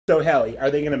So Hallie, are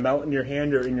they gonna melt in your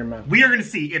hand or in your mouth? We are gonna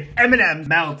see if M&Ms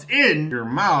melt in your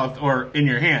mouth or in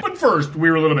your hand. But first, we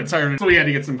were a little bit tired, so we had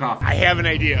to get some coffee. I have an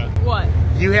idea. What?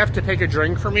 You have to pick a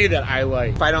drink for me that I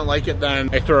like. If I don't like it, then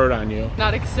I throw it on you.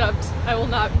 Not accept. I will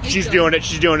not. She's doing it.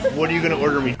 She's doing it. What are you gonna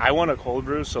order me? I want a cold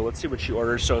brew, so let's see what she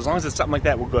orders. So as long as it's something like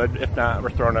that, we're good. If not,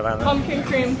 we're throwing it on her. Pumpkin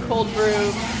cream, cold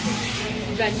brew,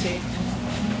 venti.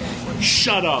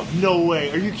 Shut up. No way.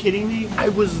 Are you kidding me?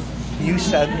 You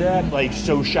said that, like,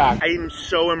 so shocked. I am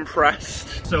so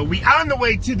impressed. So we on the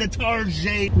way to the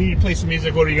Target. We need to play some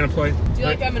music. What are you gonna play? Do you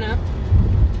like M&M?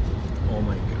 Oh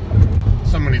my god.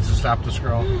 Someone needs to stop this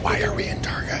girl. Why are we in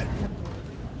Target?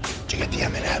 To get the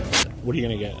M&Ms. What are you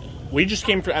gonna get? We just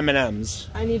came for M&Ms.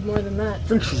 I need more than that. I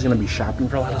think she's gonna be shopping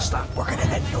for a lot of stuff. We're gonna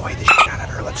annoy the shit out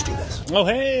of her. Let's do this. Oh,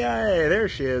 hey, there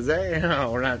she is. Hey,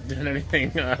 no, we're not doing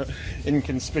anything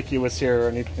inconspicuous here or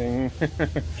anything.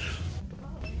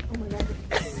 Oh my god,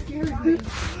 it scared me.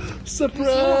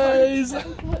 Surprise! I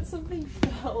thought something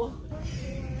fell.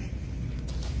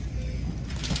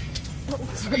 Oh,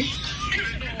 sorry.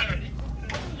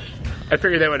 I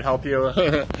figured that would help you.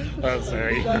 Oh,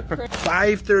 sorry.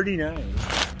 $5.39.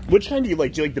 Which kind do you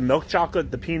like? Do you like the milk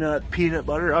chocolate, the peanut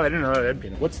butter? Oh, I didn't know that had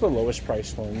peanut. What's the lowest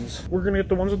priced ones? We're gonna get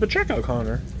the ones with the checkout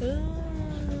counter.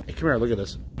 Hey, come here, look at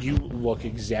this. You look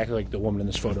exactly like the woman in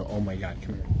this photo. Oh my god,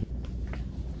 come here.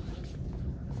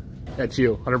 That's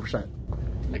you, 100%.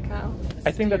 The cow.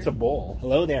 I think that's a bowl.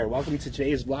 Hello there, welcome to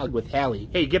today's vlog with Hallie.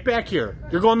 Hey, get back here.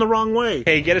 You're going the wrong way.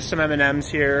 Hey, get us some M&Ms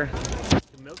here.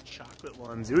 The milk chocolate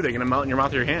ones. Ooh, they're gonna melt in your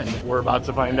mouth or your hand. We're about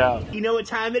to find out. You know what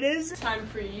time it is? Time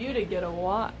for you to get a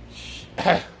watch.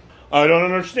 I don't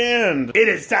understand. It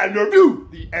is time to review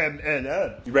the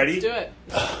M&Ms. You ready? Let's do it.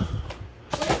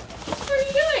 What are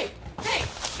you doing? Hey,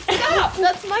 stop!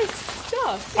 That's my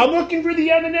stuff. I'm looking for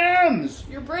the M&Ms.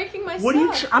 You're breaking my What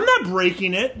stuff. I'm not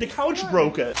breaking it. The couch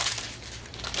broke it.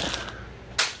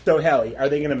 So, Hallie, are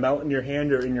they gonna melt in your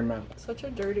hand or in your mouth? Such a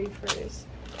dirty phrase.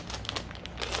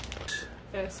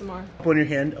 ASMR. Put in your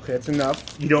hand. Okay, that's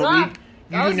enough. You don't need.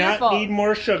 You do not need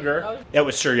more sugar. That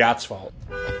was Sir Yacht's fault.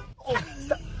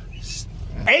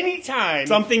 Anytime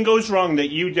something goes wrong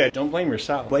that you did, don't blame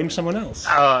yourself. Blame someone else.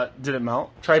 Did it melt?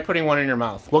 Try putting one in your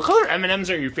mouth. What color M&Ms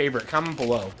are your favorite? Comment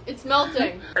below. It's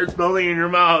melting. It's melting in your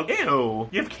mouth. Ew.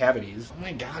 You have cavities. Oh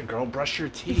my god, girl, brush your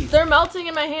teeth. They're melting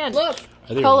in my hand. Look.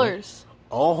 Colors.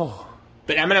 Really? Oh.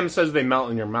 But M&M says they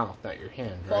melt in your mouth, not your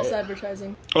hand, right? False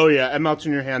advertising. Oh yeah, it melts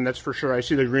in your hand, that's for sure. I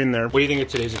see the green there. What do you think of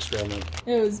today's experiment?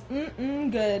 It was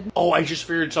good. Oh, I just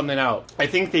figured something out. I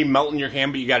think they melt in your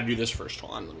hand, but you gotta do this first.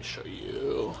 Hold on, let me show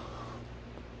you.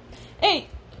 Hey,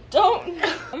 don't.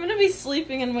 I'm gonna be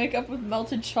sleeping and wake up with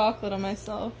melted chocolate on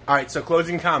myself. Alright, so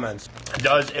closing comments.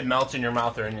 Does it melt in your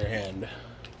mouth or in your hand?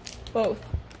 Both.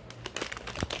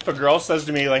 If a girl says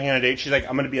to me, like, on a date, she's like,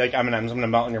 I'm gonna be like M&Ms, I'm gonna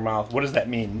melt in your mouth. What does that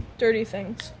mean? Dirty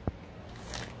things.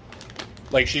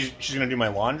 Like, she's gonna do my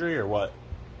laundry or what?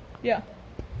 Yeah.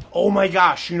 Oh my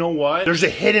gosh, you know what? There's a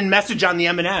hidden message on the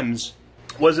M&Ms.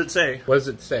 What does it say? What does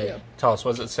it say? Yeah. Tell us,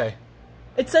 what does it say?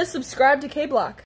 It says subscribe to v-lawg.